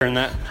Sharing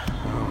that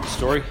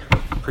story.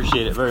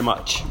 Appreciate it very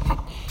much.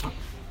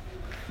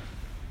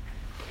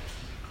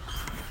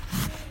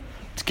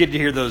 It's good to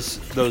hear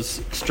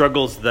those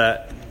struggles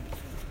that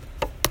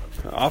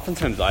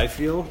oftentimes I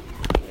feel,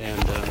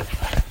 and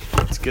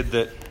it's good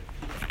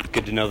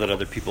to know that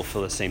other people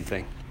feel the same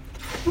thing.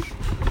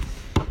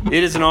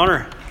 It is an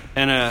honor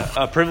and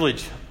a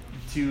privilege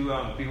to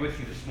be with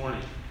you this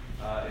morning.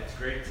 It's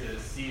great to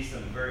see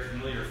some very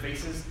familiar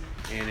faces,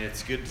 and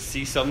it's good to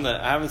see some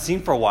that I haven't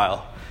seen for a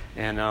while.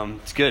 And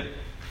it's good.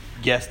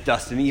 Yes,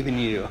 Dustin, even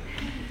you.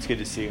 It's good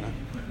to see you.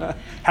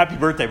 Happy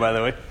birthday, by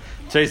the way.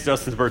 Today's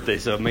Dustin's birthday,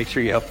 so make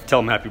sure you help tell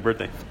him happy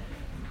birthday.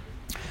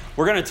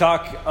 We're going to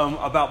talk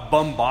about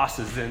bum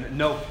bosses. And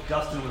no,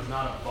 Dustin was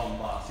not a bum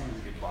boss. He was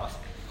a good boss.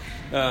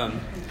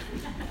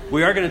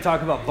 We are going to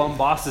talk about bum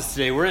bosses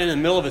today. We're in the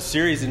middle of a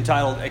series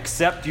entitled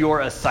Accept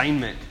Your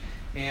Assignment.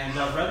 And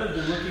rather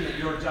than looking at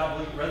your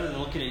job, rather than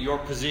looking at your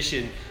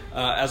position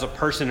as a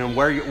person and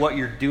what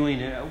you're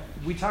doing,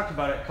 we talked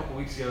about it a couple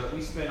weeks ago that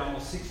we spend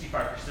almost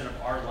 65%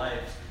 of our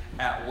lives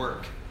at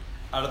work.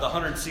 Out of the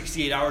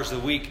 168 hours a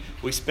week,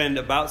 we spend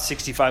about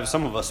 65.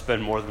 Some of us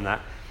spend more than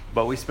that,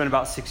 but we spend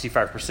about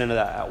 65% of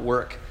that at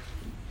work.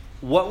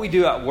 What we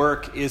do at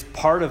work is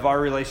part of our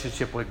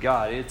relationship with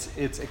God.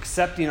 It's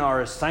accepting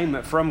our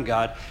assignment from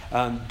God,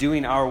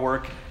 doing our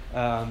work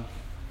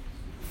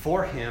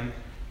for Him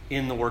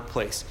in the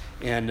workplace.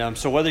 And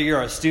so whether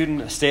you're a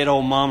student, a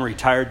stay-at-home mom,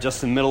 retired,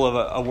 just in the middle of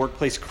a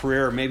workplace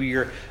career, or maybe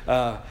you're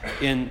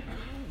in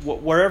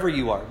wherever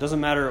you are, it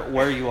doesn't matter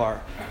where you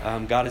are,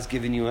 God has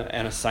given you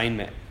an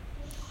assignment.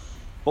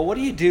 But what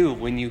do you do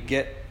when you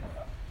get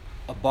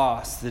a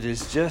boss that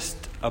is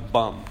just a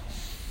bum?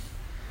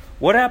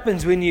 What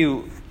happens when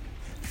you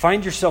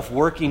find yourself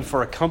working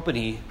for a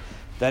company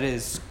that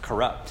is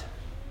corrupt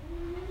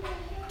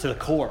to the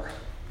core?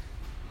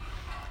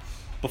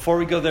 Before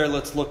we go there,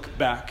 let's look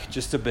back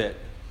just a bit.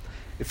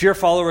 If you're a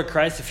follower of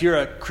Christ, if you're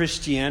a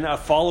Christian, a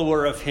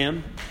follower of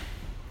Him,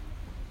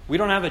 we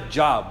don't have a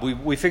job.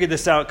 We figured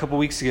this out a couple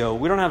weeks ago.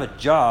 We don't have a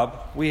job.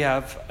 We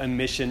have a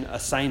mission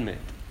assignment,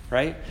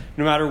 right?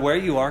 No matter where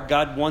you are,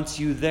 God wants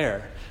you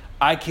there.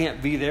 I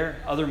can't be there.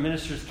 Other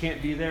ministers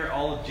can't be there.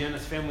 All of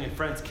Jenna's family and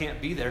friends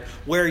can't be there.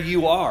 Where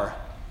you are,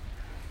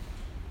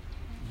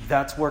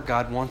 that's where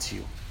God wants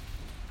you.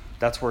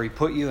 That's where He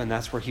put you, and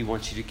that's where He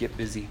wants you to get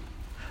busy.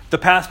 The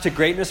path to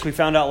greatness, we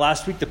found out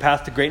last week, the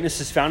path to greatness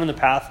is found in the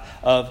path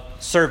of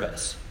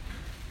service.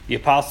 The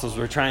apostles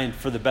were trying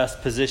for the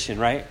best position,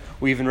 right?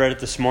 We even read it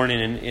this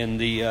morning in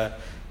the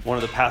one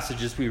of the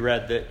passages we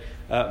read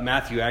that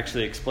Matthew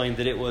actually explained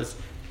that it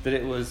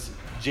was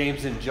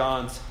James and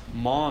John's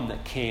mom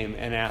that came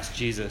and asked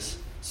Jesus,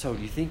 so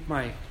do you think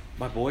my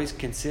boys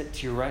can sit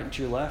to your right and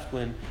to your left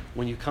when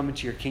you come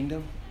into your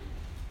kingdom?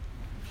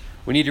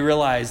 We need to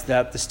realize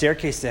that the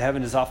staircase to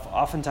heaven is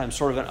oftentimes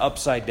sort of an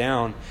upside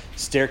down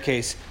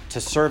staircase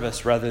to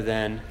service rather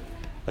than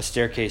a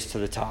staircase to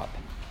the top.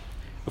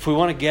 If we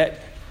want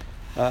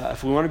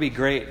to be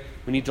great,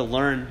 we need to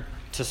learn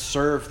to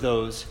serve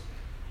those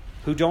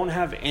who don't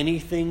have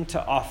anything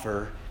to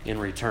offer in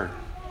return.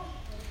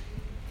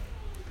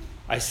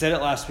 I said it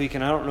last week,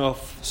 and I don't know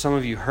if some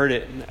of you heard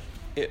it.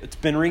 It's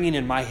been ringing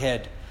in my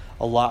head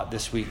a lot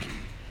this week.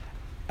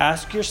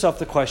 Ask yourself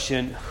the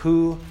question,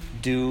 who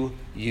do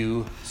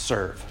you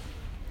serve?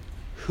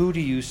 Who do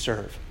you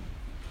serve?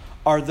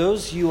 Are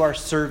those you are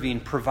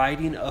serving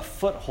providing a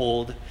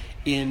foothold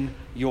in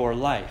your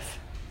life?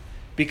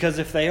 Because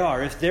if they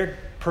are, if they're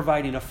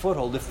providing a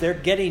foothold, if they're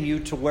getting you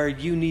to where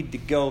you need to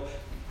go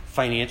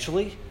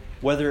financially,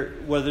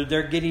 whether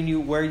they're getting you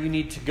where you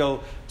need to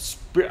go,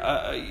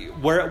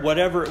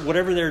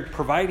 whatever they're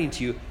providing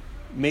to you,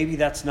 maybe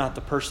that's not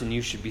the person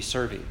you should be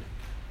serving.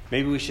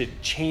 Maybe we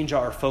should change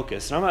our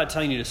focus. And I'm not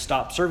telling you to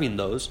stop serving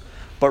those,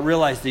 but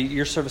realize that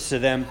your service to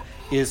them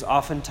is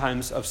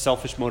oftentimes of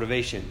selfish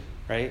motivation,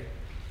 right?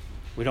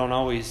 We don't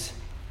always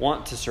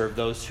want to serve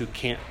those who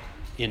can't,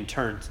 in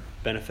turn,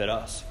 benefit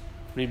us.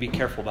 We need to be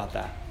careful about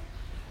that.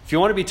 If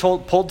you want to be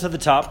pulled to the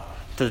top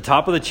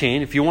of the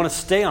chain, if you want to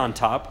stay on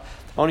top,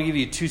 I want to give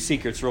you 2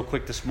 secrets real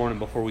quick this morning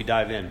before we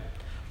dive in.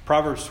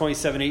 Proverbs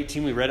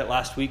 27:18, we read it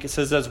last week. It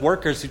says, as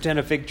workers who tend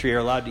a fig tree are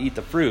allowed to eat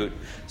the fruit,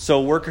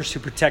 so workers who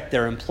protect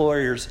their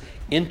employer's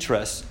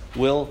interests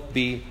will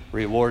be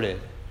rewarded.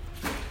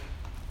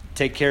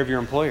 Take care of your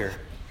employer.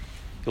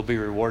 You'll be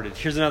rewarded.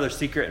 Here's another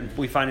secret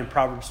we find in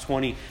Proverbs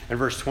 20 and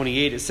verse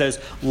 28. It says,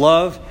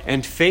 love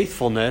and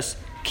faithfulness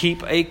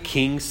keep a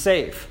king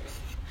safe.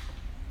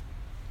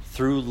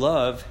 Through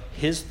love,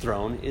 his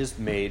throne is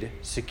made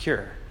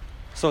secure.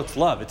 So it's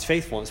love, it's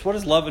faithfulness. What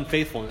is love and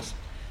faithfulness?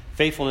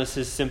 Faithfulness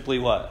is simply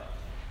what?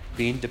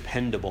 Being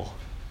dependable.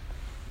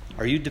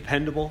 Are you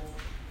dependable?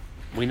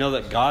 We know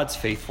that God's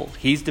faithful.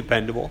 He's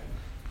dependable.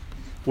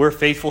 We're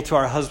faithful to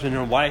our husband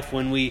and wife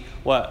when we're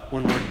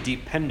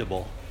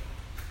dependable.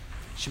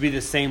 It should be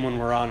the same when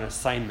we're on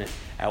assignment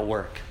at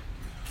work.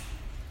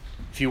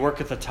 If you work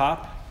at the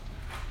top,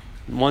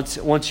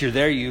 once you're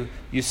there, you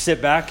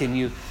sit back and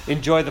you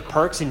enjoy the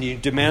perks and you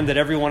demand that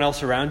everyone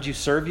else around you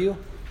serve you.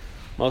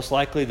 Most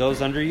likely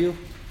those under you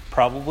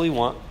probably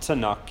want to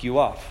knock you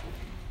off.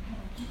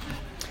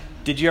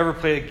 Did you ever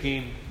play the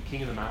game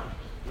King of the Mountain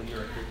when you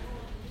were a kid?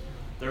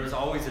 There was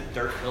always a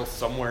dirt hill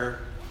somewhere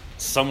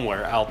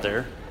out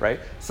there, right?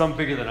 Some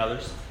bigger than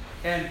others.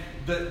 And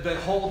the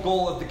whole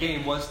goal of the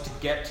game was to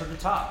get to the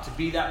top, to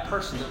be that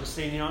person that was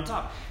standing on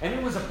top. And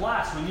it was a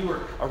blast when you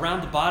were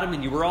around the bottom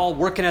and you were all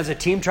working as a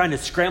team trying to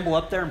scramble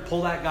up there and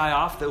pull that guy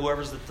off,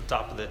 whoever's at the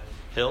top of the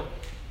hill.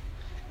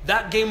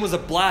 That game was a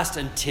blast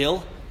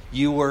until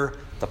you were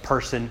the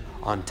person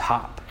on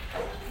top.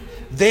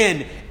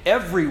 Then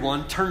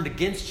everyone turned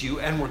against you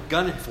and were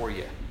gunning for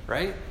you,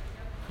 right?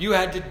 You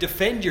had to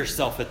defend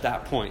yourself at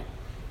that point.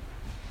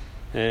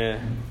 Not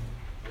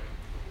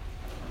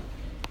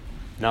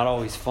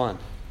always fun.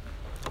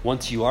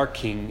 Once you are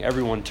king,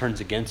 everyone turns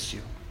against you.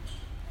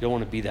 You don't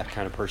want to be that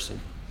kind of person.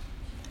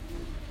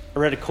 I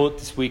read a quote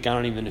this week. I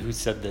don't even know who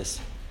said this.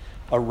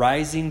 A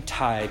rising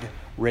tide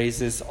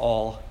raises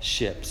all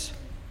ships.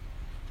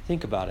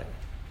 Think about it.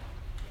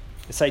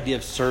 This idea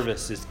of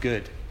service is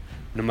good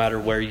no matter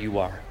where you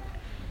are.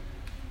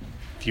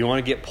 If you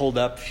want to get pulled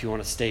up, if you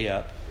want to stay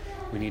up,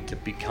 we need to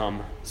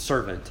become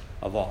servant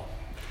of all.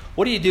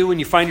 What do you do when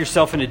you find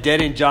yourself in a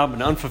dead-end job, an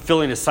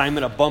unfulfilling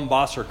assignment, a bum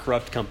boss, or a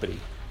corrupt company?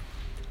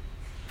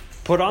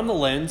 Put on the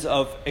lens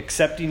of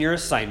accepting your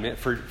assignment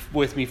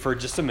with me for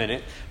just a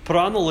minute. Put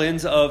on the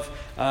lens of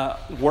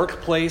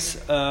workplace,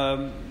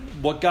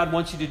 what God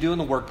wants you to do in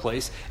the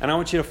workplace. And I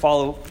want you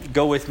to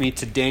go with me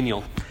to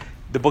Daniel,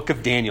 the book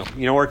of Daniel.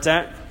 You know where it's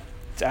at?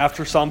 It's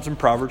after Psalms and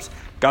Proverbs.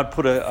 God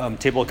put a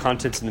table of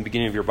contents in the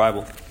beginning of your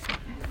Bible.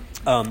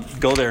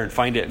 Go there and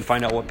find it and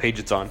find out what page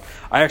it's on.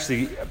 I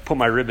actually put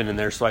my ribbon in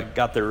there, so I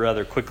got there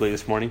rather quickly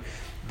this morning.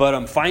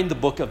 But find the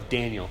book of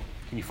Daniel.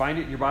 Can you find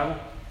it in your Bible?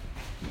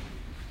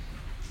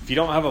 If you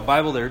don't have a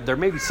Bible, there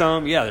may be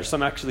some. Yeah, there's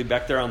some actually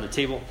back there on the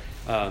table.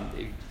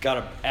 You've got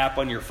an app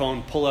on your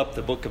phone. Pull up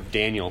the book of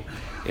Daniel.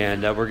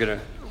 And we're going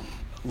to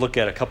look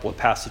at a couple of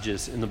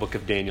passages in the book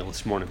of Daniel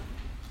this morning.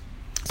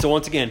 So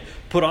once again,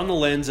 put on the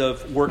lens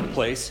of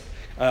workplace.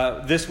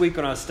 This week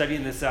when I was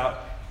studying this out,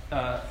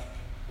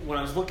 when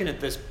I was looking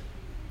at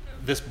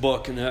this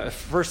book, and the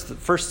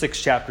first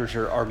 6 chapters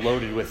are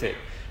loaded with it.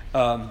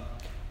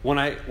 When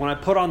I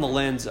put on the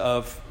lens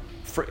of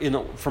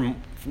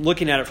from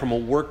looking at it from a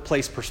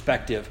workplace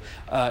perspective,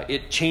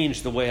 it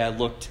changed the way I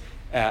looked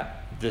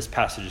at this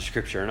passage of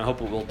Scripture, and I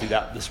hope it will do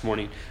that this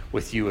morning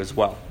with you as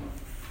well.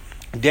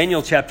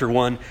 Daniel chapter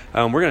 1,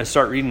 we're going to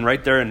start reading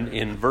right there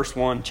in verse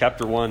 1,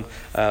 chapter 1,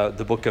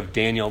 the book of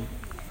Daniel.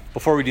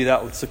 Before we do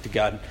that, let's look to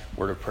God,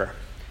 word of prayer.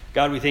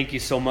 God, we thank you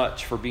so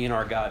much for being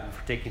our God and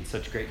for taking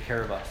such great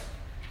care of us.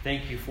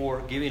 Thank you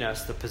for giving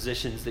us the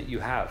positions that you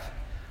have.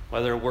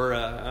 Whether we're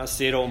a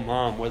stay-at-home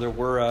mom, whether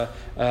we're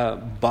a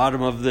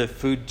bottom of the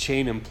food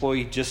chain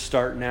employee just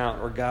starting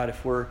out, or God,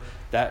 if we're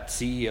that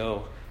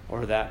CEO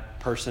or that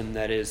person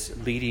that is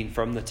leading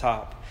from the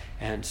top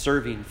and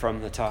serving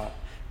from the top.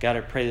 God,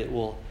 I pray that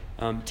we'll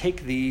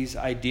take these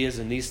ideas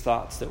and these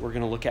thoughts that we're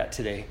going to look at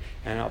today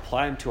and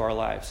apply them to our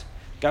lives.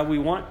 God, we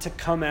want to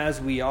come as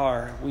we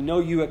are. We know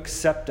you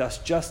accept us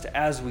just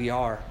as we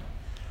are.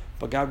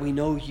 But God, we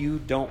know you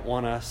don't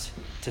want us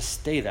to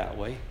stay that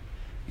way.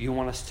 You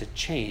want us to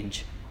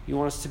change. You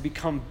want us to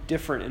become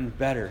different and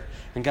better.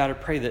 And God, I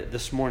pray that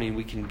this morning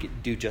we can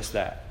do just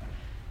that.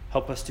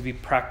 Help us to be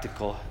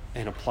practical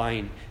in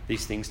applying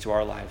these things to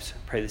our lives.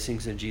 I pray these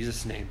things in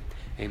Jesus' name.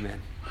 Amen.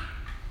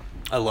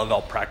 I love how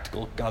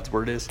practical God's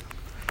word is.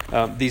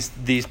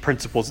 These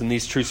principles and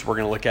these truths we're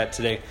going to look at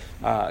today,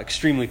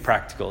 extremely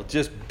practical,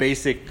 just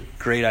basic,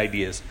 great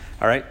ideas.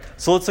 All right,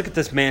 so let's look at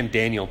this man,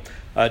 Daniel.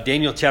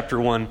 Daniel chapter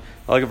 1,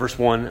 I'll look at verse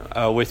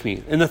 1 with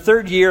me. In the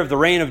 3rd year of the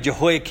reign of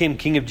Jehoiakim,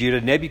 king of Judah,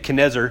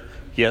 Nebuchadnezzar,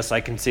 yes,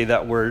 I can say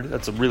that word.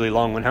 That's a really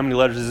long one. How many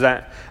letters is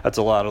that? That's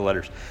a lot of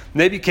letters.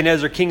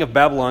 Nebuchadnezzar, king of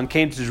Babylon,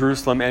 came to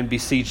Jerusalem and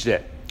besieged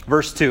it.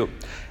 Verse 2,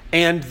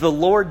 and the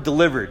Lord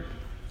delivered.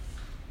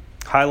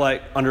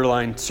 Highlight,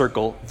 underline,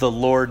 circle. The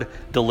Lord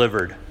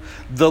delivered.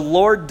 The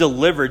Lord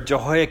delivered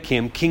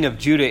Jehoiakim, king of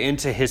Judah,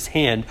 into his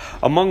hand,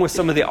 among with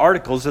some of the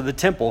articles of the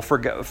temple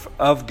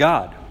of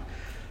God.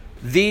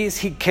 These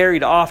he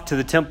carried off to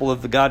the temple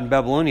of the God in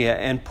Babylonia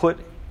and put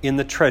in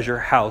the treasure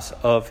house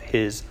of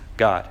his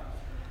God.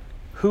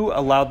 Who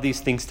allowed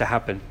these things to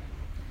happen?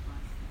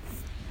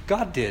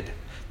 God did.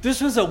 This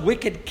was a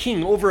wicked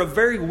king over a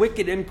very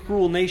wicked and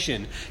cruel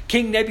nation.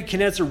 King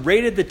Nebuchadnezzar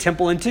raided the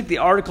temple and took the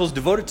articles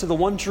devoted to the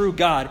one true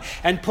God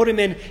and put him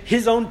in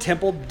his own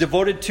temple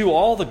devoted to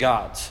all the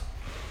gods.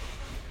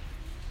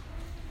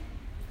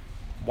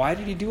 Why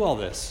did he do all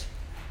this?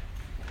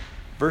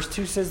 Verse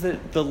 2 says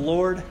that the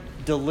Lord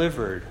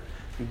delivered.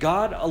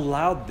 God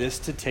allowed this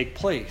to take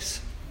place.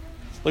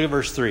 Look at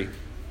verse 3.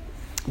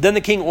 Then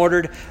the king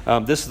ordered,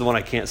 this is the one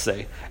I can't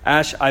say.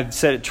 I've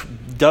said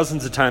it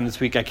dozens of times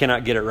this week. I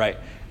cannot get it right.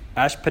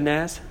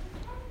 Ashpenaz?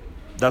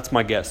 That's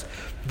my guess.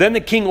 Then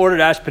the king ordered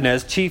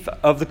Ashpenaz, chief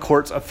of the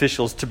court's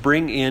officials, to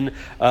bring in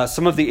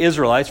some of the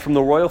Israelites from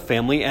the royal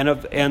family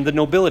and the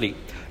nobility.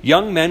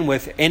 Young men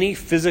with any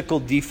physical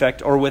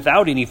defect or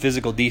without any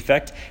physical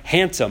defect,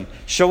 handsome,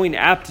 showing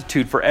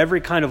aptitude for every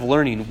kind of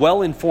learning,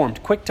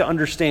 well-informed, quick to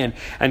understand,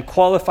 and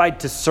qualified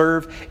to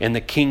serve in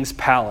the king's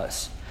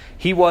palace.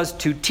 He was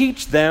to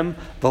teach them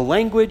the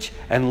language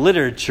and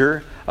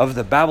literature of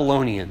the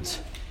Babylonians.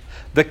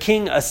 The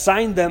king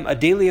assigned them a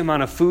daily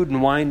amount of food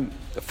and wine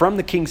from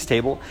the king's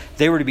table.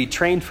 They were to be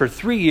trained for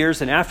 3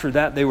 years, and after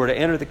that they were to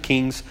enter the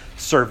king's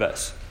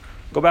service.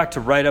 Go back to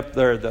right up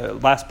there, the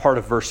last part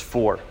of verse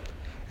 4.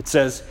 It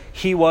says,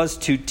 he was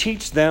to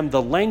teach them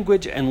the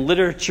language and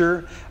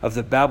literature of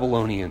the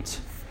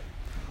Babylonians.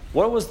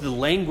 What was the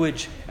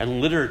language and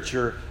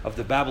literature of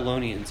the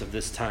Babylonians of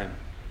this time?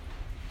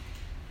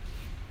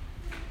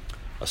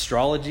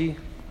 Astrology,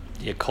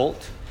 the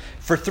occult.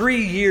 For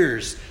 3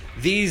 years,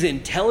 these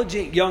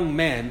intelligent young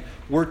men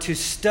were to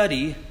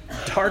study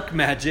dark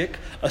magic,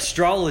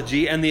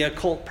 astrology, and the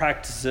occult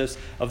practices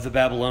of the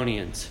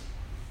Babylonians.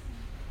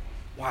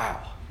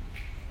 Wow.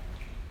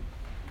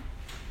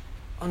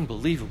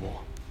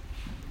 Unbelievable.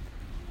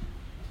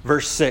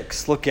 Verse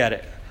 6, look at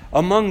it.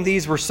 Among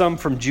these were some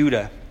from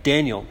Judah: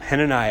 Daniel,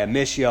 Hananiah,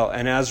 Mishael,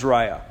 and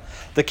Azariah.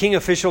 The king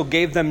official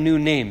gave them new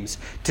names.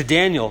 To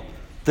Daniel,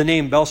 the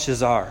name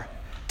Belshazzar.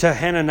 To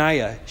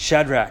Hananiah,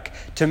 Shadrach.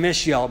 To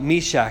Mishael,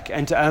 Meshach.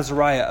 And to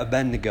Azariah,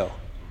 Abednego.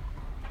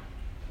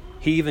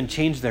 He even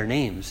changed their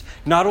names.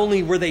 Not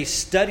only were they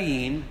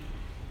studying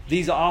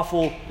these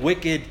awful,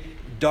 wicked,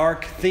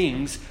 dark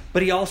things,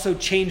 but he also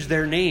changed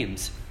their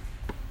names.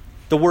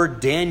 The word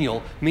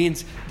Daniel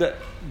means that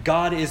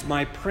God is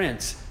my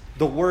prince.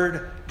 The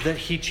word that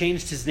he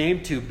changed his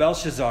name to,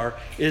 Belshazzar,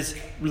 is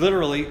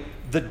literally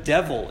the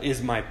devil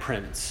is my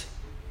prince.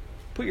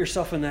 Put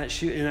yourself in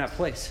that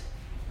place.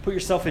 Put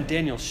yourself in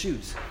Daniel's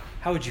shoes.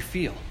 How would you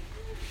feel?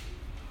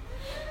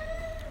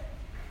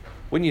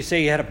 Wouldn't you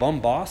say he had a bum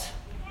boss?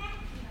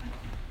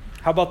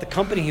 How about the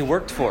company he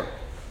worked for?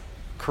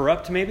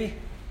 Corrupt, maybe?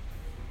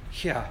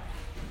 Yeah,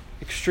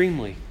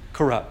 extremely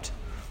corrupt.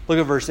 Look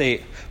at verse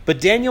 8.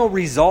 But Daniel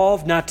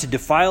resolved not to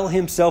defile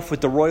himself with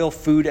the royal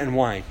food and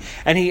wine.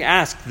 And he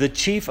asked the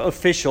chief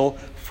official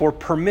for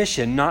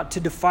permission not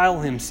to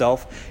defile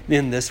himself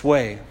in this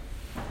way.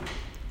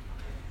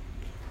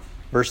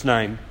 Verse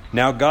 9.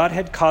 Now God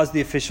had caused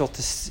the official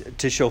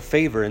to show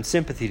favor and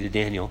sympathy to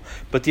Daniel.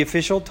 But the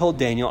official told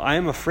Daniel, I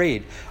am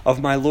afraid of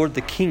my lord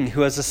the king,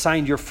 who has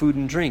assigned your food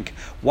and drink.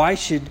 Why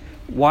should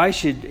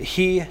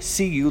he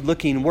see you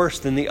looking worse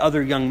than the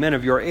other young men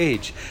of your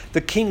age?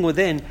 The king would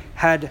then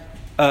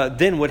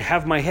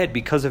have my head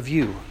because of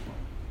you.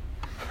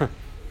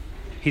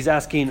 He's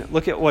asking,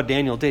 look at what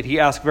Daniel did. He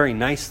asked very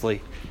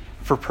nicely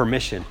for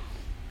permission,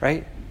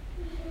 right?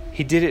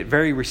 He did it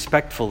very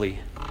respectfully.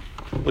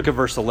 Look at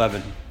verse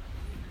 11.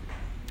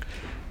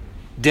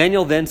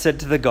 Daniel then said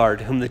to the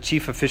guard, whom the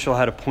chief official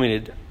had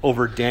appointed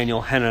over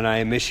Daniel,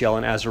 Hananiah, Mishael,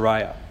 and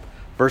Azariah.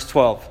 Verse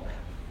 12.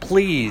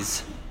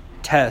 Please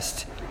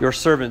test your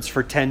servants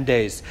for 10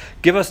 days.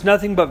 Give us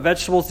nothing but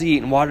vegetables to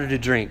eat and water to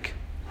drink.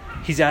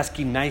 He's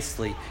asking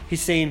nicely.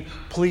 He's saying,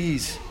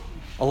 please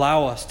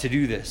allow us to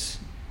do this.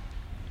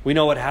 We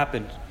know what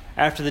happened.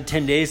 After the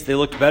 10 days, they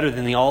looked better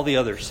than all the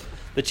others.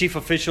 The chief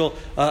official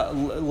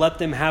let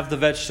them have the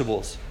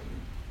vegetables.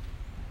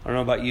 I don't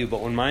know about you,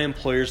 but when my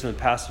employers in the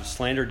past have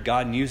slandered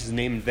God and used his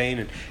name in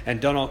vain and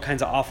done all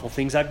kinds of awful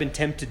things, I've been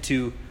tempted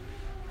to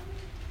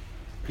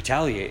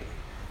retaliate,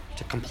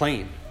 to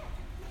complain,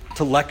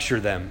 to lecture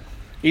them,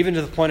 even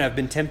to the point I've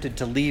been tempted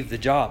to leave the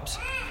jobs.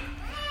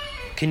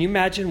 Can you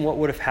imagine what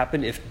would have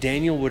happened if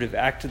Daniel would have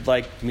acted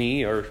like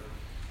me, or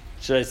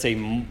should I say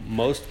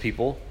most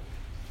people?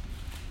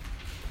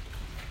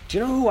 Do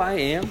you know who I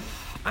am?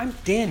 I'm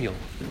Daniel,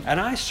 and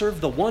I serve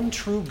the one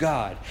true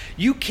God.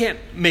 You can't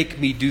make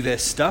me do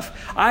this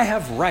stuff. I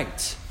have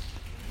rights.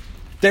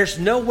 There's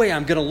no way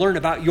I'm going to learn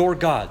about your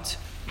gods.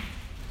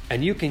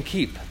 And you can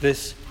keep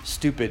this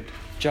stupid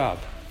job.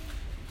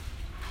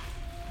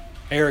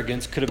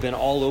 Arrogance could have been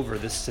all over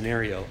this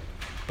scenario,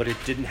 but it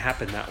didn't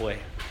happen that way.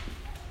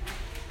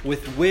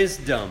 With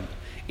wisdom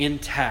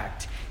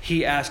intact,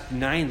 he asked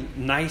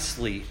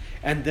nicely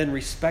and then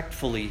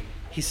respectfully,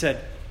 he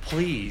said,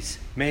 please,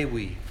 may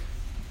we?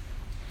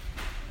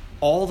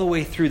 All the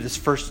way through this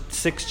first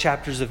 6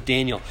 chapters of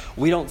Daniel,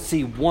 we don't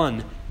see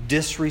one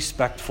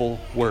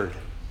disrespectful word.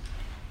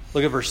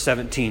 Look at verse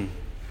 17.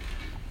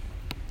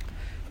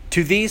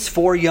 To these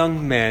 4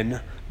 young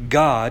men,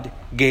 God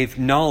gave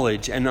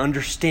knowledge and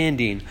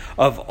understanding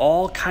of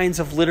all kinds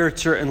of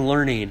literature and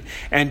learning,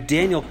 and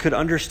Daniel could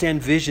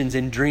understand visions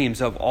and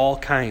dreams of all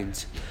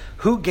kinds.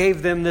 Who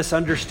gave them this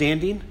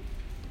understanding?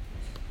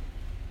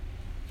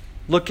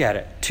 Look at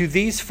it. To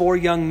these 4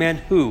 young men,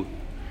 who?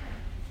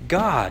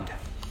 God.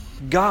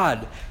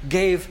 God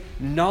gave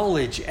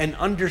knowledge and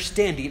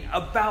understanding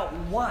about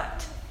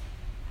what?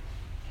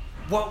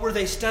 What were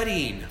they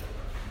studying?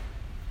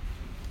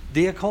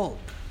 The occult,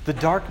 the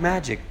dark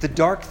magic, the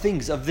dark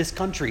things of this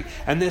country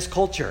and this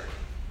culture.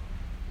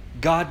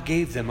 God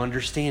gave them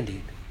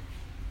understanding.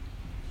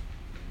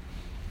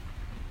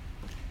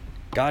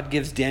 God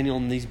gives Daniel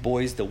and these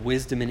boys the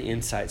wisdom and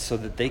insight so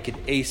that they could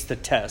ace the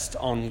test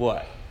on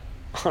what?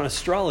 On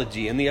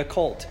astrology and the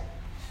occult.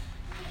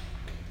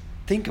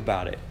 Think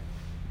about it.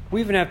 We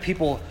haven't had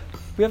people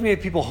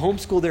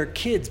homeschool their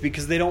kids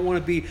because they don't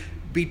want to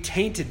be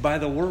tainted by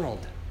the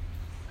world.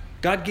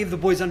 God gave the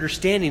boys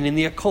understanding in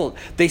the occult.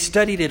 They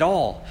studied it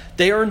all.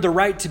 They earned the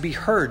right to be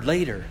heard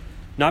later.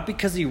 Not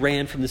because he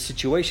ran from the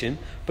situation,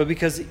 but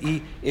because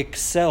he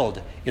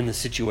excelled in the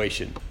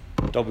situation.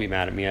 Don't be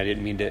mad at me. I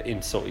didn't mean to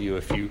insult you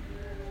if you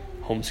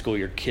homeschool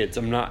your kids.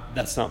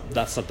 That's not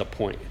the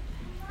point.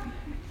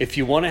 If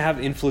you want to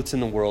have influence in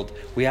the world,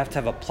 we have to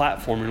have a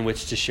platform in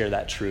which to share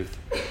that truth.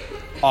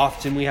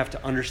 Often we have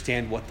to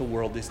understand what the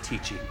world is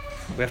teaching.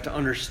 We have to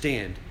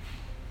understand.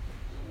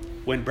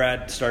 When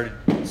Brad started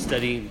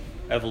studying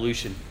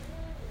evolution,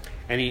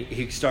 and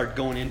he started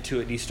going into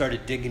it, and he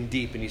started digging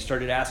deep, and he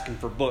started asking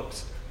for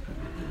books,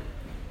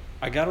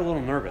 I got a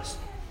little nervous.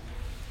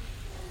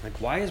 Like,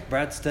 why is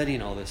Brad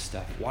studying all this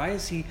stuff? Why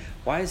is he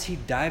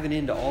diving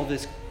into all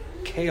this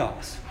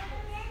chaos?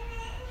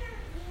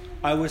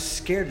 I was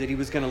scared that he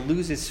was going to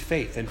lose his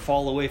faith and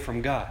fall away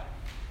from God.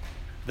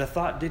 The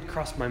thought did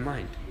cross my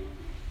mind,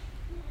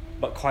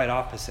 but quite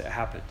opposite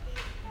happened.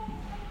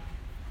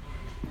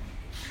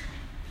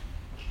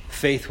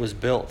 Faith was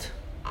built,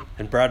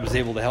 and Brad was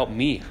able to help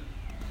me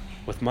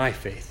with my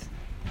faith.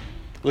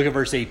 Look at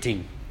verse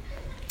 18.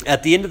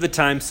 At the end of the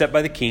time set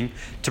by the king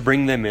to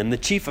bring them in, the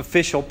chief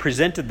official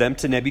presented them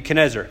to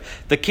Nebuchadnezzar.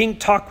 The king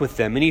talked with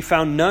them, and he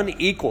found none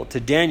equal to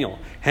Daniel,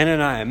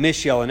 Hananiah,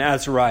 Mishael, and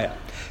Azariah.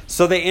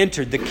 So they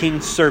entered the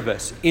king's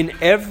service. In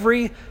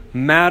every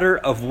matter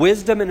of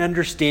wisdom and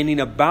understanding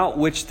about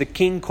which the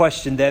king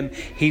questioned them,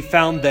 he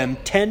found them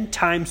 10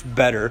 times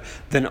better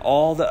than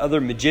all the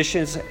other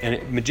magicians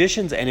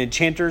and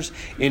enchanters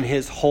in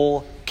his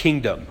whole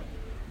kingdom.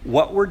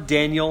 What were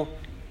Daniel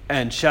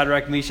and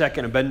Shadrach, Meshach,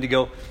 and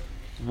Abednego?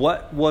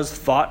 What was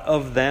thought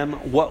of them?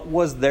 What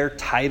was their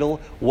title?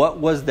 What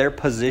was their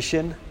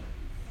position?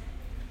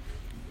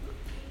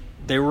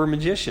 They were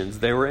magicians.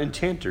 They were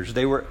enchanters.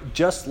 They were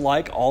just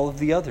like all of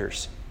the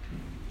others.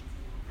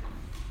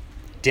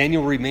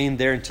 Daniel remained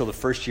there until the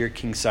first year of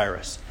King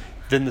Cyrus.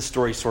 Then the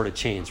story sort of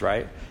changed,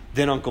 right?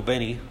 Then Uncle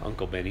Benny,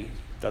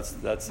 that's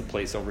the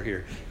place over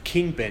here.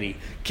 King Benny,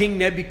 King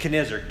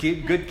Nebuchadnezzar,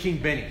 good King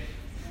Benny,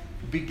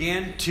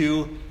 began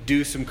to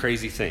do some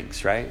crazy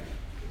things, right?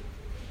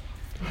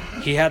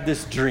 He had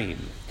this dream,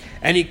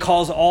 and he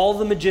calls all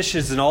the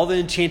magicians and all the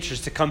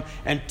enchanters to come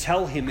and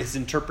tell him his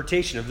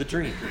interpretation of the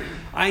dream.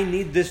 I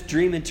need this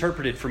dream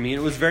interpreted for me,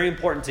 and it was very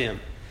important to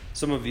him.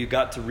 Some of you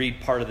got to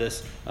read part of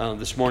this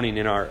this morning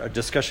in our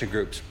discussion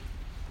groups.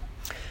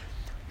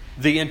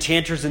 The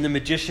enchanters and the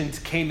magicians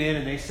came in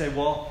and they said,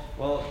 well,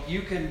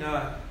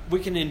 we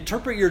can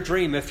interpret your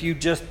dream if you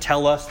just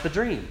tell us the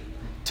dream.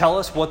 Tell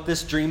us what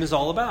this dream is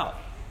all about.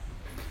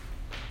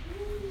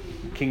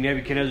 King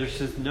Nebuchadnezzar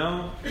says,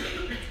 no,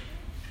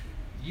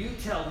 you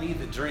tell me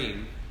the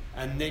dream,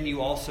 and then you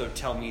also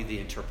tell me the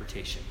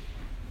interpretation.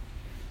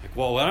 Like,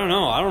 well, I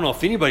don't know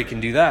if anybody can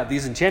do that.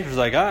 These enchanters are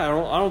like, I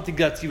don't think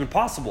that's even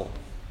possible.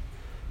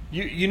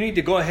 You need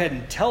to go ahead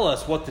and tell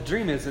us what the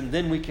dream is, and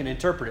then we can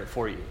interpret it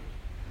for you.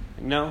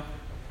 Like, no,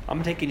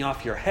 I'm taking you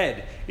off your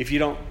head if you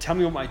don't tell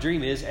me what my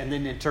dream is and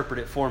then interpret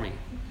it for me.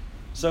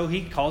 So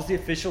he calls the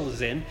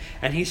officials in,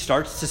 and he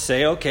starts to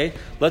say, okay,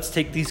 let's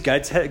take these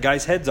guys'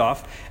 heads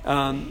off,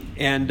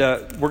 and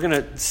we're going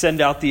to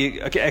send out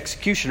the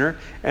executioner,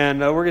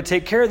 and we're going to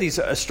take care of these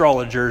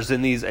astrologers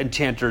and these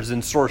enchanters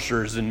and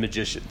sorcerers and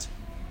magicians.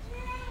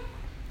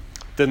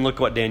 Then look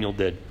what Daniel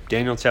did.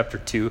 Daniel chapter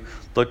 2,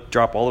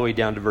 drop all the way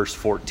down to verse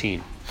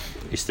 14.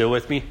 You still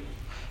with me?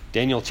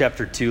 Daniel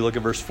chapter 2, look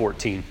at verse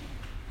 14.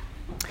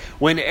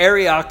 When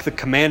Arioch, the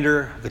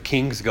commander of the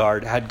king's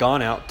guard, had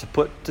gone out to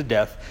put to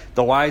death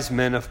the wise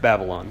men of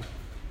Babylon,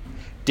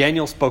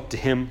 Daniel spoke to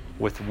him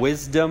with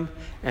wisdom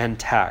and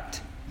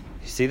tact.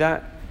 You see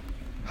that?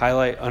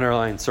 Highlight,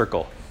 underline,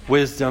 circle.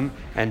 Wisdom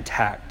and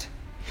tact.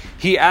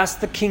 He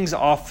asked the king's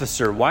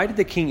officer, why did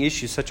the king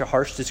issue such a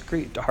harsh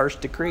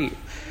decree?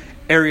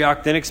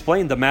 Arioch then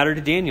explained the matter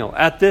to Daniel.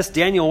 At this,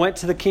 Daniel went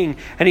to the king,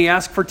 and he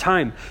asked for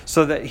time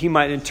so that he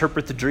might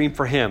interpret the dream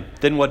for him.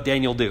 Then what did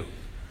Daniel do?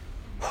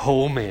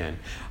 Oh man,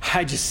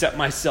 I just set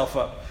myself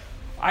up.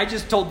 I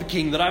just told the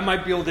king that I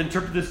might be able to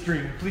interpret this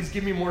dream. Please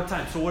give me more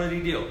time. So what did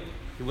he do?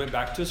 He went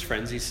back to his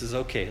friends. He says,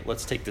 okay,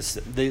 let's take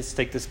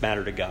this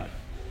matter to God.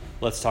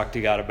 Let's talk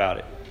to God about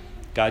it.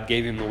 God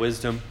gave him the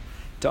wisdom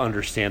to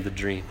understand the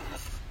dream.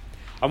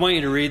 I want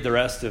you to read the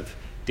rest of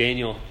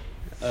Daniel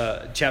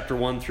chapter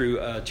 1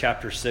 through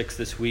chapter 6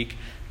 this week.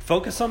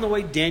 Focus on the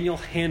way Daniel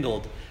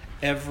handled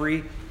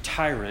every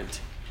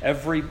tyrant,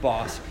 every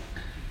boss,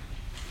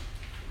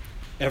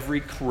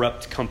 every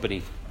corrupt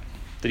company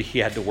that he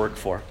had to work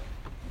for.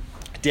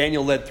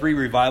 Daniel led 3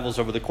 revivals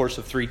over the course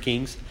of 3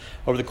 kings,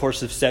 over the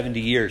course of 70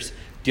 years,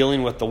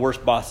 dealing with the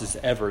worst bosses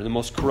ever, the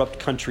most corrupt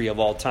country of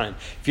all time.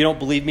 If you don't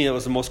believe me, it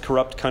was the most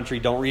corrupt country.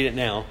 Don't read it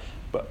now,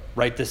 but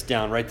write this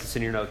down. Write this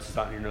in your notes. It's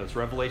not in your notes.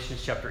 Revelation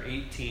chapter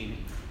 18.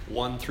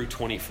 1 through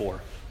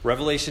 24.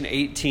 Revelation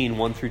 18,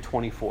 1 through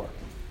 24.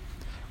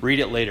 Read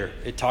it later.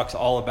 It talks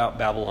all about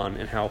Babylon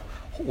and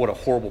what a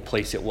horrible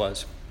place it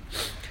was.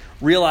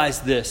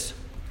 Realize this.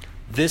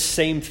 This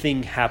same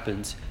thing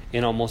happens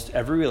in almost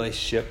every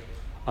relationship,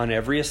 on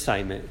every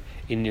assignment,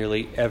 in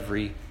nearly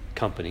every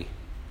company.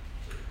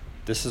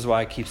 This is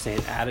why I keep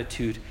saying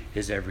attitude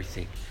is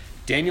everything.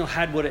 Daniel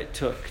had what it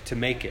took to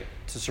make it,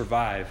 to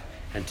survive,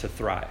 and to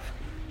thrive.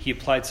 He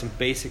applied some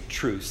basic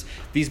truths.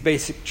 These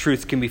basic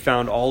truths can be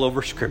found all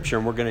over Scripture,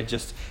 and we're going to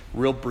just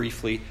real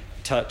briefly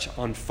touch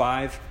on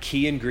 5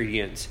 key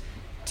ingredients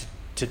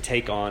to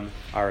take on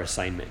our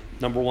assignment.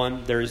 Number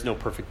 1, there is no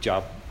perfect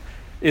job.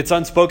 It's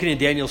unspoken in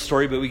Daniel's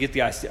story, but we get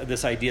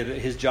this idea that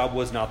his job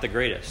was not the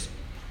greatest.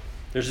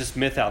 There's this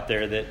myth out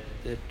there that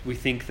we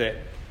think that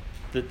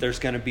there's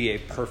going to be a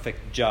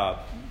perfect job,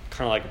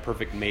 kind of like a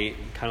perfect mate,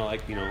 kind of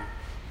like,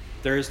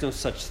 there is no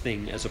such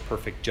thing as a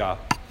perfect job.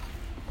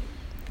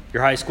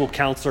 Your high school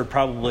counselor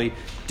probably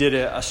did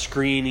a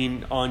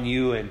screening on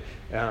you and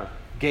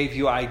gave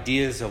you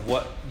ideas of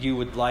what you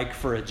would like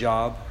for a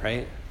job,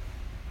 right?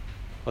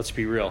 Let's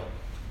be real.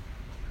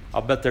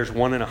 I'll bet there's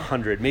 1 in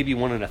 100, maybe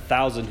 1 in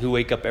 1,000 who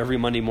wake up every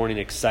Monday morning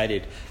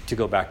excited to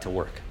go back to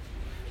work.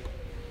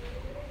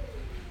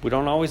 We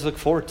don't always look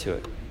forward to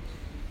it.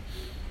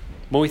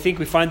 When we think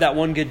we find that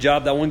one good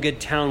job, that one good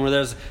town, where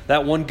there's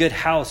that one good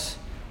house,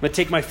 I'm going to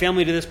take my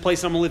family to this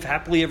place and I'm going to live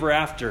happily ever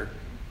after.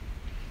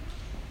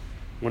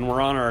 When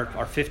we're on our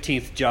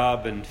 15th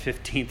job and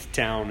 15th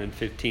town and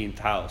 15th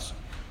house,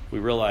 we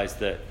realize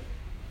that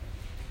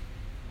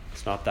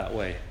it's not that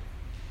way.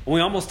 And we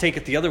almost take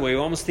it the other way. We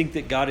almost think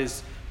that God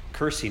is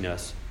cursing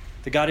us,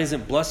 that God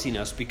isn't blessing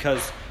us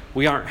because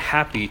we aren't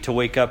happy to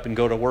wake up and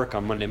go to work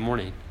on Monday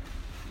morning.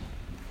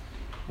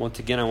 Once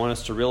again, I want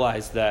us to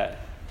realize that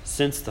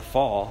since the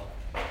fall,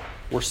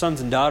 we're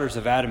sons and daughters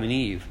of Adam and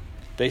Eve.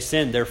 They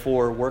sinned,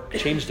 therefore work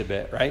changed a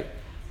bit, right?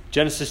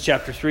 Genesis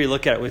chapter 3,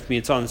 look at it with me.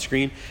 It's on the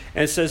screen.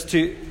 And it says,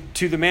 to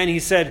the man he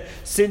said,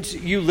 since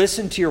you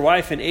listened to your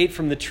wife and ate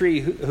from the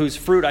tree whose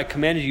fruit I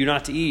commanded you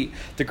not to eat,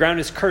 the ground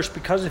is cursed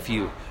because of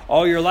you.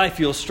 All your life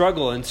you'll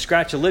struggle and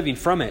scratch a living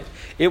from it.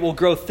 It will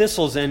grow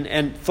thistles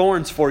and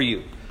thorns for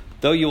you,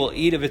 though you will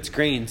eat of its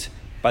grains.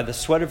 By the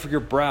sweat of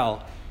your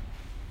brow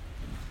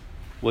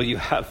will you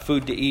have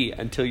food to eat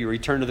until you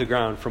return to the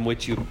ground from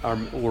which you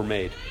were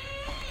made.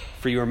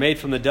 For you were made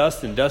from the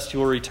dust, and dust you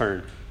will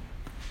return.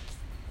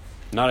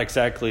 Not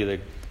exactly the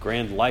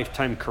grand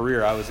lifetime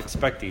career I was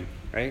expecting,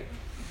 right?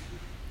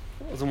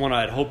 It wasn't one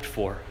I had hoped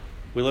for.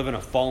 We live in a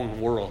fallen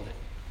world,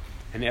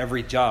 and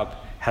every job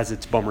has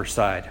its bummer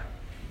side.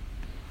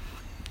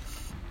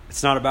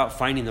 It's not about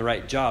finding the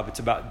right job. It's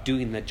about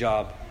doing the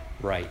job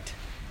right.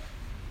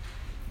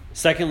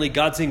 Secondly,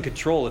 God's in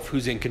control of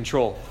who's in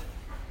control.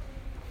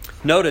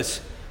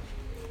 Notice,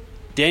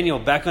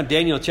 back on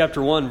Daniel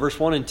chapter 1, verse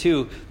 1 and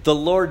 2, the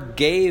Lord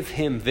gave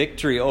him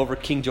victory over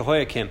King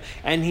Jehoiakim,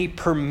 and he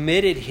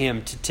permitted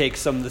him to take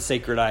some of the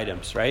sacred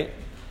items, right?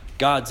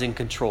 God's in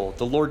control.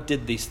 The Lord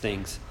did these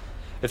things.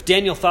 If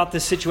Daniel thought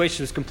this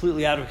situation was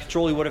completely out of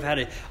control, he would have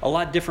had a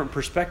lot different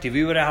perspective.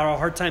 He would have had a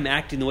hard time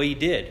acting the way he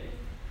did,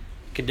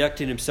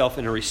 conducting himself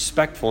in a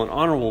respectful and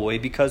honorable way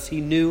because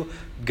he knew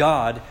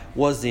God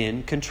was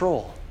in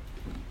control.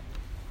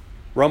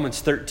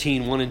 Romans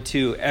 13, 1 and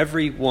 2,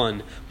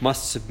 everyone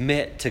must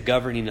submit to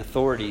governing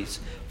authorities,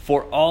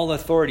 for all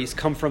authorities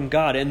come from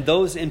God, and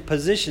those in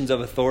positions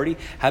of authority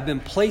have been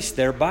placed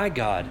there by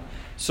God.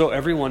 So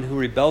everyone who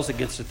rebels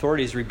against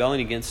authority is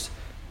rebelling against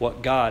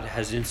what God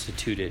has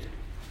instituted,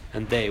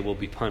 and they will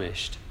be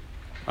punished.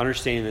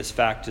 Understanding this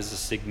fact is a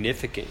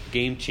significant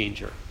game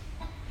changer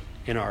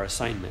in our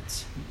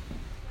assignments.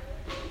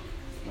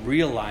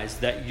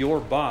 Realize that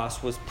your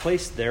boss was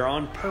placed there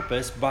on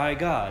purpose by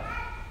God.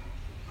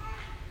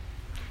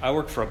 I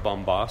worked for a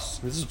bum boss.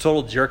 This is a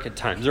total jerk at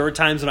times. There were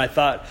times when I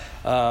thought,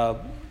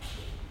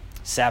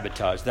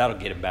 sabotage, that'll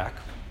get him back,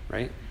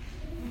 right?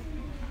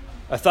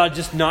 I thought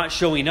just not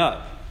showing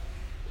up.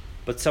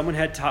 But someone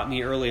had taught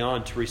me early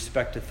on to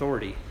respect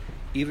authority,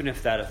 even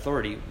if that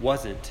authority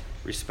wasn't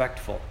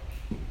respectful.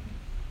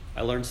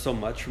 I learned so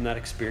much from that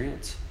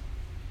experience.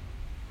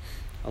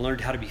 I learned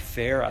how to be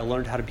fair. I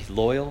learned how to be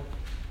loyal.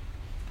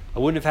 I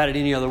wouldn't have had it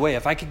any other way.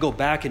 If I could go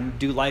back and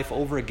do life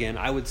over again,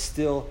 I would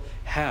still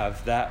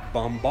have that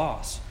bum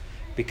boss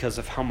because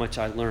of how much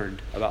I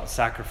learned about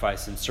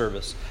sacrifice and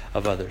service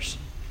of others.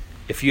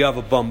 If you have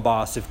a bum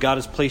boss, if God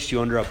has placed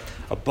you under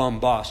a bum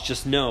boss,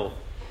 just know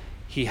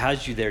he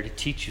has you there to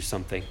teach you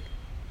something.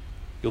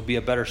 You'll be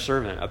a better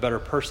servant, a better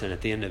person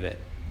at the end of it.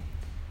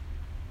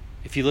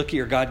 If you look at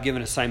your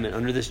God-given assignment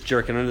under this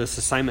jerk and under this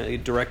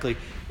assignment directly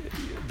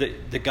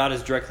that God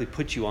has directly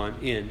put you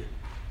in,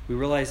 we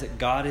realize that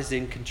God is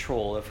in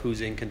control of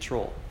who's in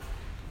control.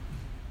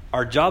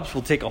 Our jobs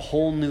will take a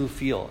whole new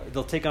feel.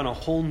 They'll take on a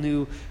whole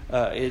new,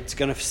 it's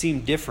going to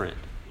seem different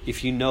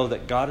if you know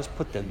that God has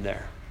put them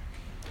there.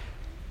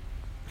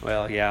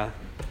 Well, yeah.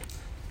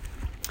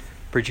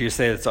 Preacher, you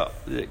say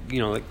that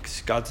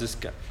God's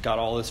just got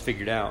all this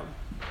figured out.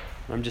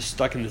 I'm just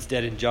stuck in this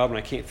dead-end job and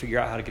I can't figure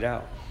out how to get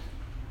out.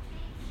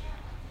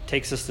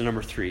 takes us to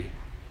number 3.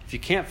 If you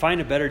can't find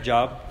a better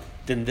job,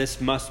 then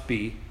this must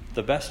be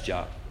the best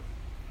job.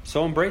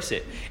 So embrace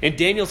it. In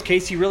Daniel's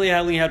case, he really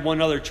only had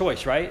one other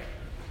choice, right?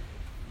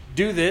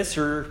 Do this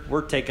or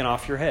we're taking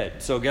off your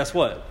head. So guess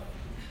what?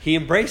 He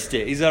embraced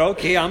it. He said,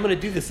 okay, I'm going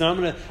to do this and I'm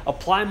going to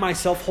apply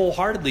myself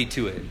wholeheartedly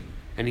to it.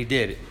 And he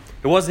did.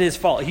 It wasn't his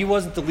fault. He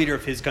wasn't the leader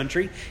of his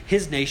country.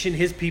 His nation,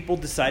 his people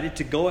decided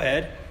to go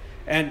ahead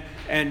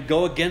and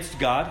go against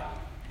God.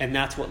 And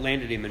that's what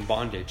landed him in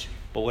bondage.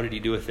 But what did he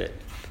do with it?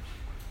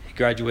 He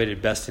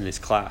graduated best in his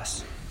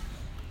class.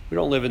 We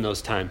don't live in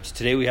those times.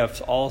 Today we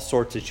have all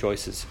sorts of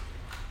choices.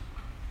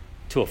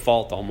 To a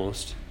fault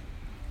almost.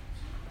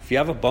 If you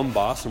have a bum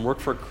boss and work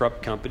for a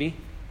corrupt company,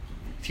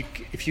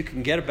 if you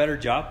can get a better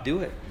job, do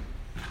it.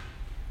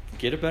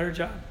 Get a better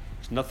job.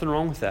 There's nothing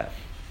wrong with that.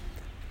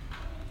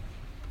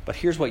 But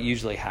here's what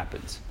usually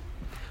happens.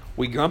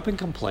 We grump and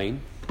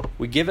complain.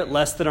 We give it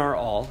less than our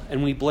all.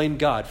 And we blame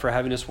God for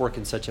having us work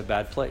in such a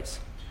bad place.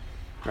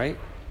 Right?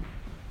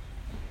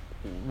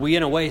 We,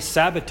 in a way,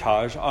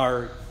 sabotage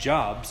our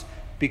jobs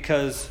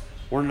because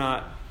we're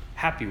not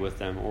happy with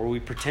them, or we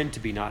pretend to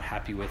be not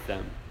happy with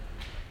them.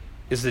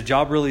 Is the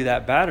job really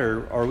that bad,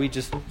 or are we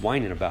just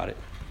whining about it?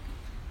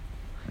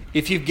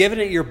 If you've given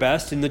it your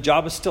best and the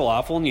job is still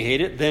awful and you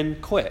hate it,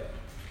 then quit.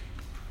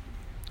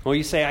 Well,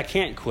 you say, I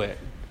can't quit.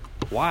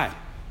 Why?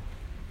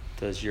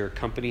 Does your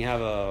company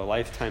have a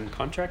lifetime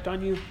contract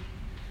on you?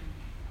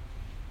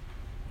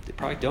 They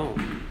probably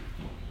don't.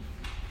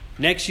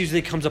 Next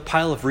usually comes a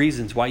pile of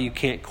reasons why you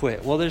can't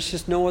quit. Well, there's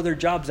just no other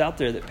jobs out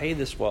there that pay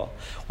this well.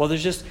 Well,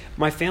 there's just,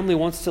 my family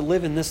wants to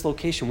live in this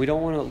location. We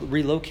don't want to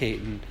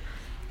relocate.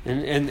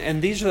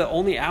 And these are the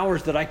only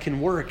hours that I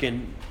can work.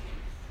 And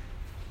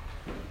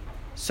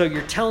so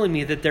you're telling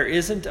me that there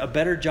isn't a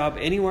better job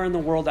anywhere in the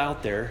world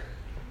out there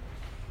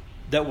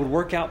that would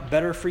work out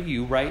better for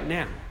you right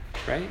now,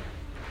 right?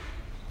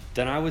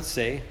 Then I would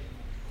say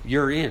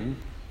you're in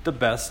the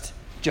best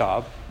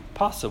job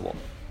possible.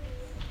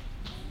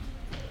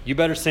 You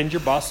better send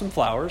your boss some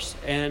flowers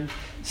and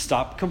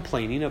stop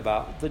complaining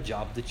about the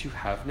job that you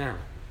have now.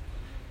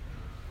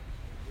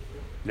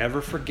 Never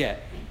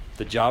forget,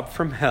 the job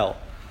from hell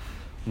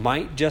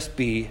might just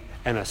be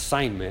an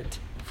assignment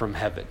from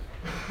heaven.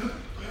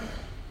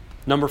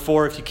 Number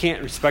 4, if you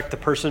can't respect the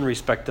person,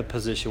 respect the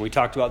position. We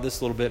talked about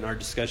this a little bit in our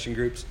discussion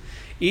groups.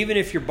 Even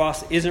if your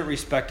boss isn't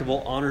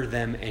respectable, honor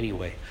them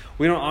anyway.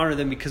 We don't honor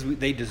them because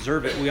they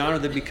deserve it. We honor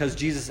them because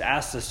Jesus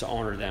asked us to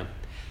honor them.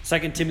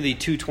 2 Timothy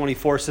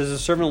 2:24 says, "The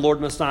servant of the Lord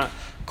must not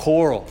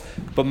quarrel,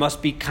 but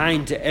must be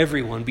kind to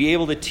everyone, be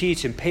able to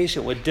teach and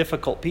patient with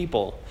difficult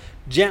people,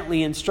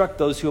 gently instruct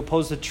those who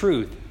oppose the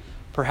truth.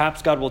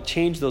 Perhaps God will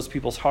change those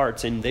people's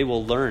hearts and they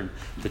will learn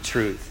the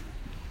truth.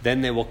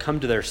 Then they will come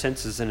to their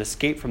senses and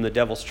escape from the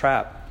devil's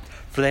trap,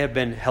 for they have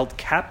been held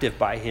captive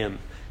by him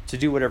to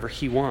do whatever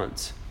he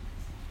wants."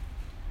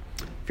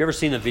 Have you ever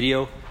seen the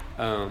video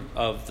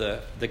of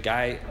the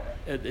guy?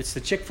 It's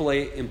the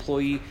Chick-fil-A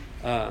employee.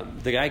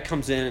 The guy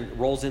comes in,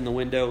 rolls in the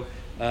window,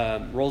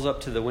 rolls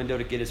up to the window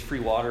to get his free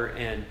water,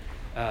 and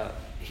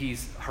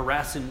he's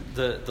harassing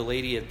the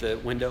lady at the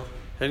window.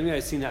 Have you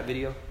guys seen that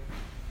video?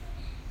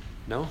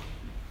 No?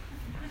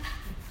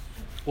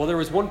 Well, there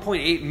was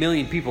 1.8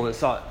 million people that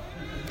saw it.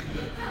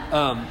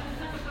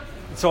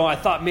 So I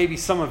thought maybe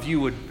some of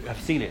you would have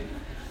seen it.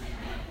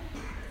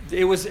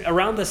 It was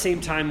around the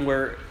same time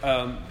where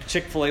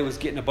Chick-fil-A was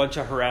getting a bunch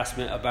of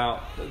harassment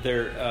about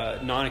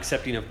their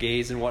non-accepting of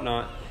gays and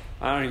whatnot.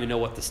 I don't even know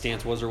what the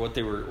stance was or what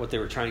they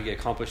were trying to get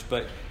accomplished,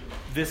 but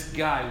this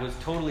guy was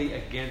totally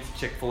against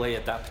Chick-fil-A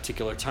at that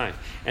particular time.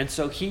 And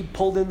so he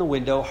pulled in the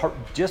window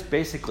just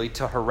basically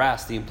to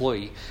harass the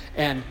employee,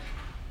 and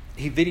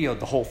he videoed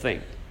the whole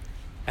thing.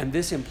 And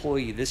this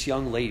employee, this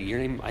young lady,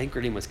 I think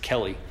her name was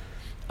Kelly,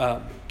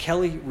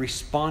 Kelly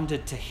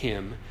responded to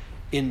him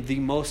in the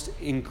most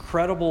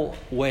incredible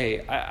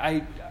way.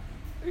 I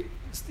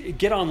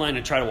get online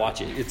and try to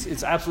watch it.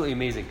 It's absolutely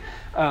amazing.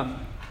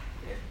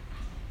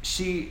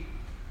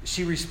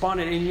 She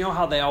responded, and you know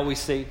how they always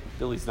say,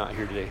 Billy's not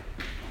here today.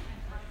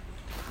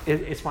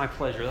 It's my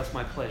pleasure. That's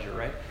my pleasure,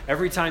 right?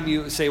 Every time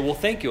you say, well,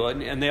 thank you,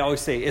 and they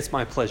always say, it's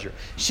my pleasure.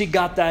 She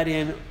got that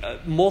in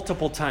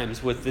multiple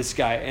times with this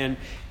guy,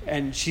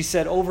 and she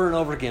said over and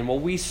over again, well,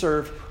 we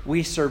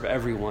serve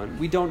everyone.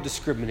 We don't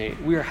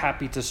discriminate. We are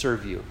happy to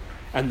serve you.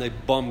 And the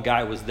bum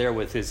guy was there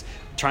with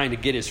trying to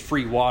get his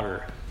free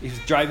water. He was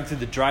driving through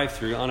the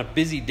drive-thru on a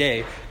busy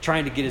day,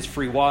 trying to get his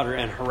free water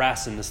and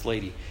harassing this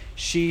lady.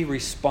 She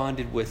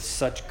responded with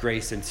such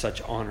grace and such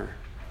honor.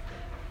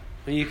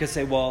 And you could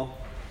say, well,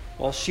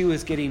 she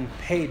was getting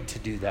paid to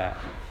do that.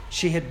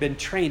 She had been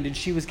trained and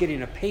she was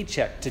getting a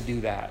paycheck to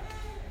do that.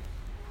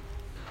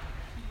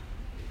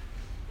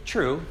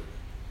 True.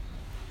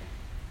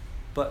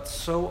 But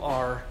so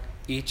are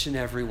each and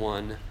every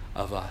one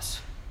of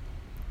us.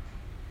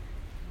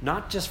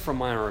 Not just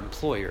from our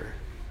employer,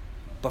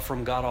 but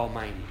from God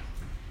Almighty.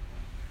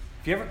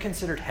 Have you ever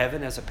considered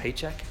heaven as a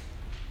paycheck?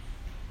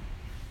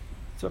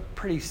 It's a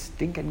pretty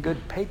stinking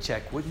good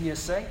paycheck, wouldn't you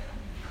say?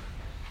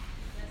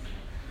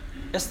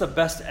 It's the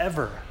best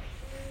ever.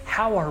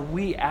 how are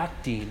we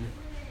acting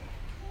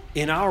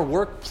in our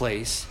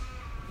workplace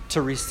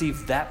to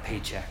receive that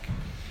paycheck?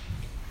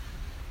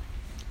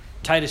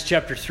 Titus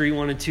chapter 3,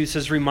 1 and 2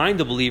 says, remind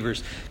the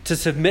believers to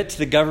submit to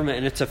the government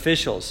and its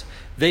officials.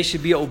 They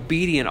should be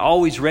obedient,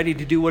 always ready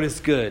to do what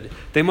is good.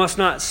 They must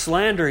not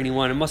slander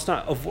anyone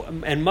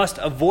and must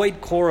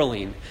avoid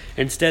quarreling.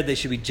 Instead, they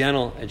should be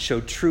gentle and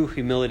show true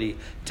humility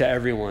to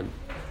everyone.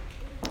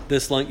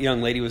 This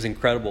young lady was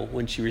incredible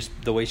when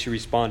the way she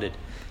responded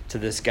to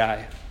this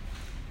guy.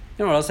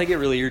 You know what else? I get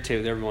really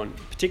irritated with everyone,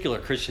 particular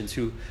Christians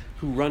who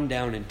run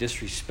down and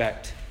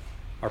disrespect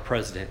our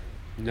president.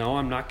 No,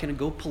 I'm not going to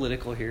go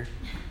political here.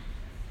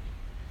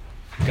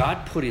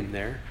 God put him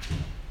there.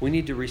 We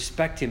need to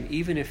respect him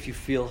even if you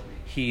feel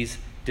he's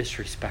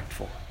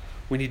disrespectful.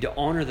 We need to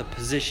honor the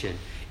position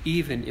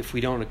even if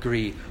we don't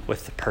agree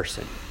with the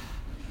person.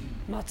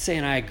 I'm not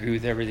saying I agree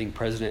with everything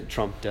President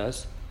Trump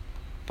does,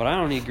 but I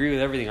don't agree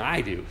with everything I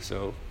do.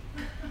 So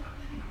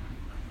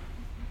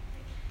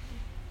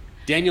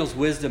Daniel's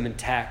wisdom and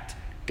tact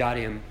got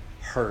him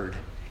heard.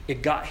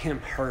 It got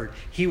him heard.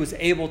 He was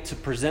able to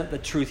present the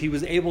truth. He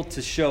was able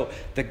to show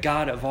the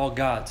God of all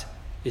gods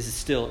is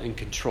still in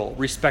control.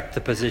 Respect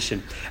the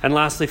position. And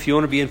lastly, if you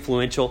want to be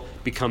influential,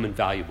 become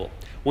invaluable.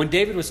 When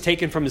David was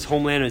taken from his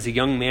homeland as a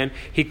young man,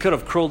 he could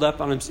have curled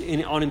up on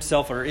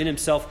himself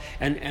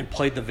and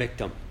played the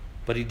victim.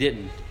 But he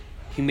didn't.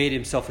 He made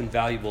himself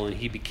invaluable and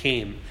he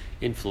became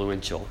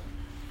influential.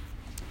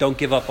 Don't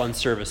give up on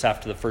service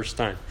after the first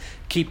time.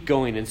 Keep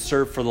going and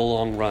serve for the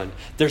long run.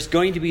 There's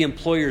going to be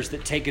employers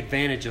that take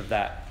advantage of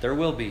that. There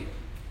will be.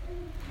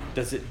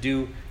 Does it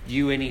do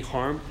you any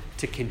harm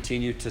to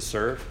continue to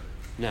serve?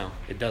 No,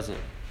 it doesn't.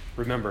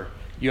 Remember,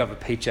 you have a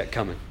paycheck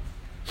coming.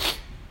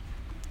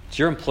 Do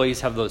your employees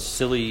have those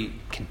silly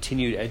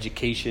continued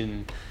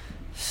education,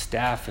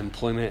 staff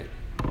employment,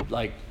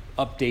 like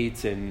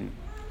updates and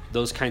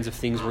those kinds of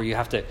things where you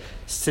have to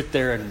sit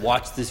there and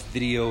watch this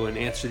video and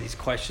answer these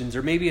questions?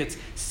 Or maybe it's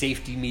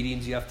safety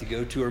meetings you have to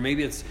go to, or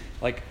maybe it's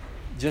like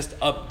just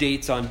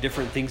updates on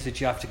different things that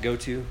you have to go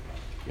to.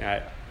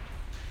 Yeah,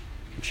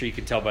 I'm sure you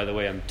can tell by the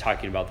way I'm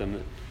talking about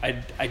them.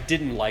 I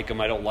didn't like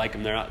them. I don't like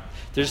them. They're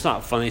just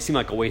not fun. They seem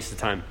like a waste of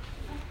time.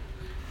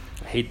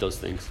 I hate those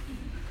things.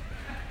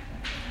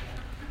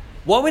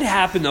 What would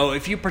happen, though,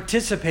 if you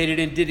participated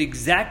and did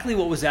exactly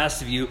what was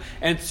asked of you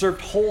and served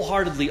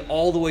wholeheartedly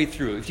all the way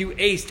through? If you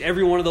aced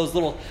every one of those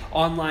little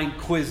online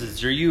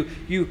quizzes, or you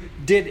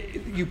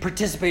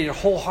participated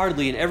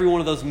wholeheartedly in every one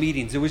of those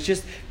meetings, it was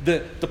just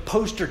the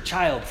poster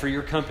child for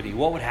your company,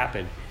 what would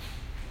happen?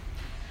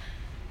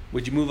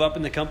 Would you move up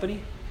in the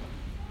company?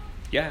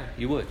 Yeah,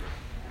 you would.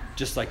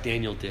 Just like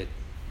Daniel did.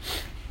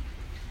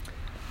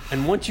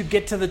 And once you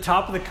get to the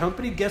top of the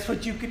company, guess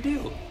what you could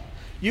do?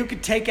 You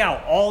could take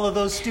out all of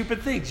those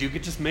stupid things. You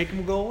could just make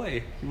them go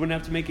away. You wouldn't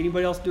have to make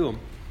anybody else do them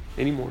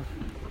anymore.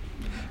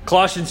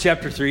 Colossians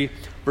chapter 3,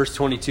 verse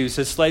 22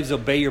 says, slaves,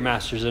 obey your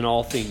masters in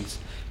all things.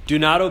 Do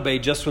not obey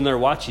just when they're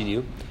watching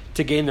you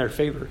to gain their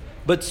favor,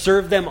 but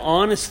serve them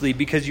honestly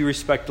because you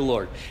respect the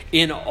Lord.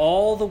 In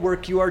all the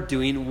work you are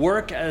doing,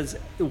 work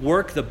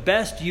the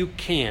best you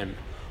can.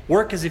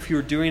 Work as if you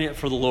were doing it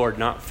for the Lord,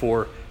 not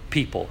for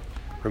people.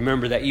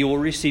 Remember that you will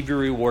receive your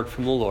reward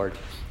from the Lord,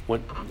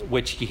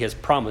 which he has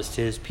promised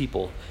to his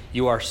people.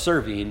 You are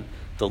serving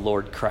the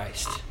Lord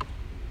Christ.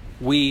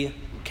 We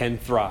can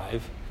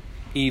thrive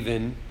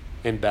even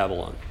in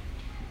Babylon.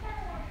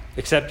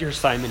 Accept your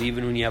assignment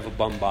even when you have a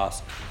bum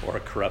boss or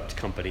a corrupt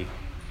company.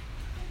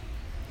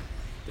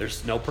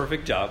 There's no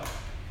perfect job.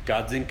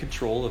 God's in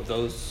control of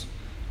those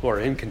who are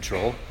in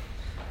control.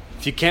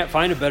 If you can't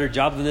find a better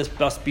job, then this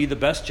must be the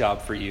best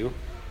job for you.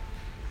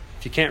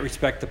 If you can't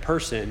respect the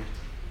person,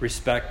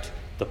 respect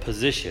the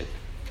position.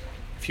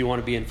 If you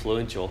want to be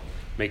influential,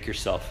 make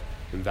yourself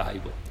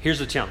invaluable. Here's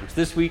the challenge.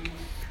 This week,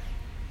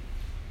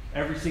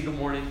 every single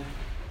morning,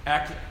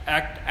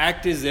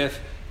 act as if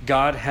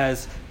God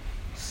has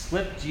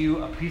slipped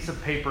you a piece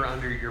of paper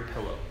under your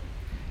pillow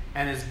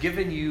and has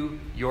given you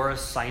your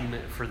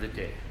assignment for the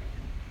day.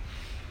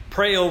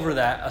 Pray over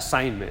that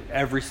assignment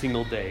every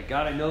single day.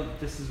 God, I know that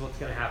this is what's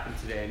going to happen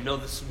today. I know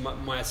this is what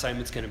my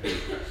assignment's going to be.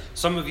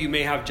 Some of you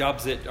may have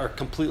jobs that are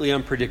completely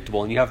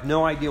unpredictable and you have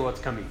no idea what's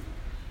coming.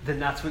 Then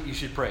that's what you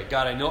should pray.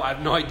 God, I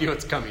have no idea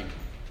what's coming,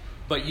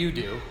 but you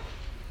do.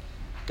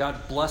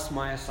 God, bless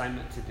my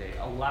assignment today.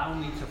 Allow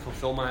me to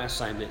fulfill my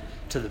assignment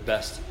to the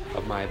best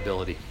of my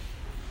ability.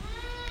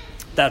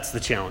 That's the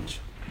challenge.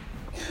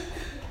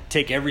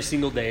 Take every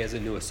single day as a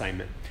new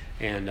assignment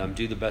and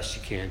do the best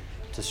you can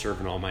to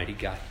serve an almighty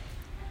God.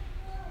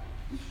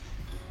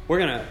 We're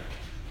going to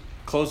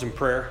close in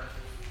prayer,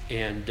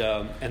 and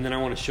then I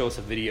want to show us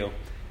a video.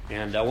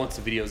 And once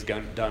the video is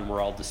done,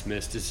 we're all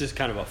dismissed. It's just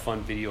kind of a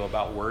fun video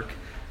about work.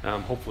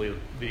 Hopefully the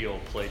video will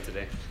play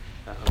today.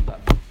 But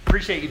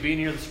appreciate you being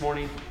here this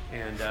morning,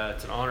 and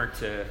it's an honor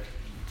to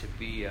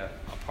be a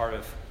part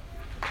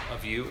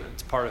of you.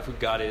 It's part of who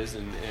God is,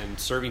 and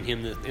serving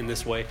him in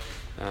this way.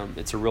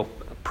 It's a real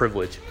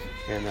privilege.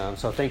 And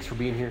so thanks for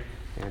being here,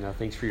 and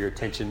thanks for your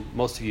attention.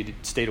 Most of you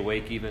stayed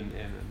awake even,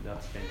 and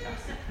that's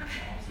fantastic.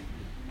 Awesome.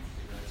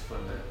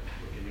 fun to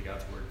look into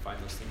God's Word and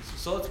find those things.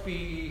 So let's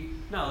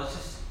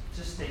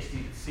just stay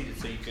seated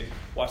so you can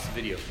watch the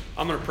video.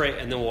 I'm going to pray,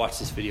 and then we'll watch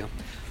this video.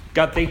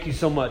 God, thank you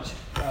so much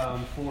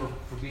for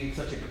being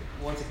such a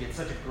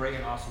great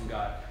and awesome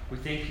God. We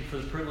thank you for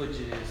the privilege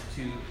it is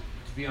to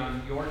be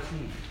on your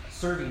team,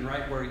 serving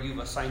right where you've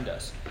assigned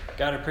us.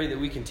 God, I pray that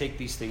we can take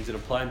these things and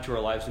apply them to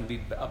our lives and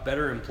be a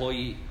better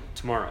employee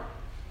tomorrow.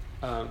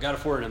 God,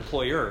 if we're an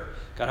employer,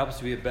 God, help us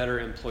to be a better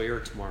employer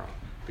tomorrow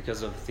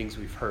because of the things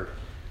we've heard.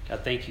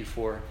 God, thank you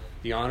for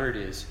the honor it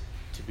is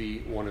to be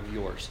one of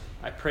yours.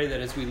 I pray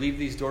that as we leave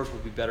these doors,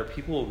 we'll be better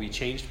people, we'll be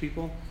changed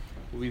people,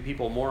 we'll be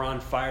people more on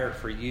fire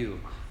for you.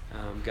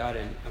 God,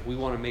 and we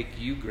want to make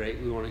you great.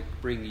 We want to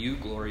bring you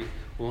glory.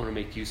 We want to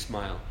make you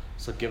smile.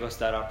 So give us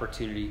that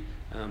opportunity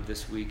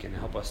this week and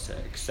help us to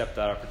accept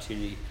that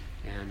opportunity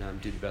and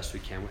do the best we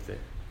can with it.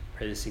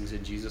 Pray these things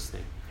in Jesus'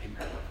 name.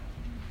 Amen.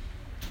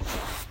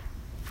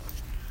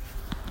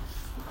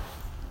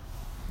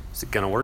 Is it going to work?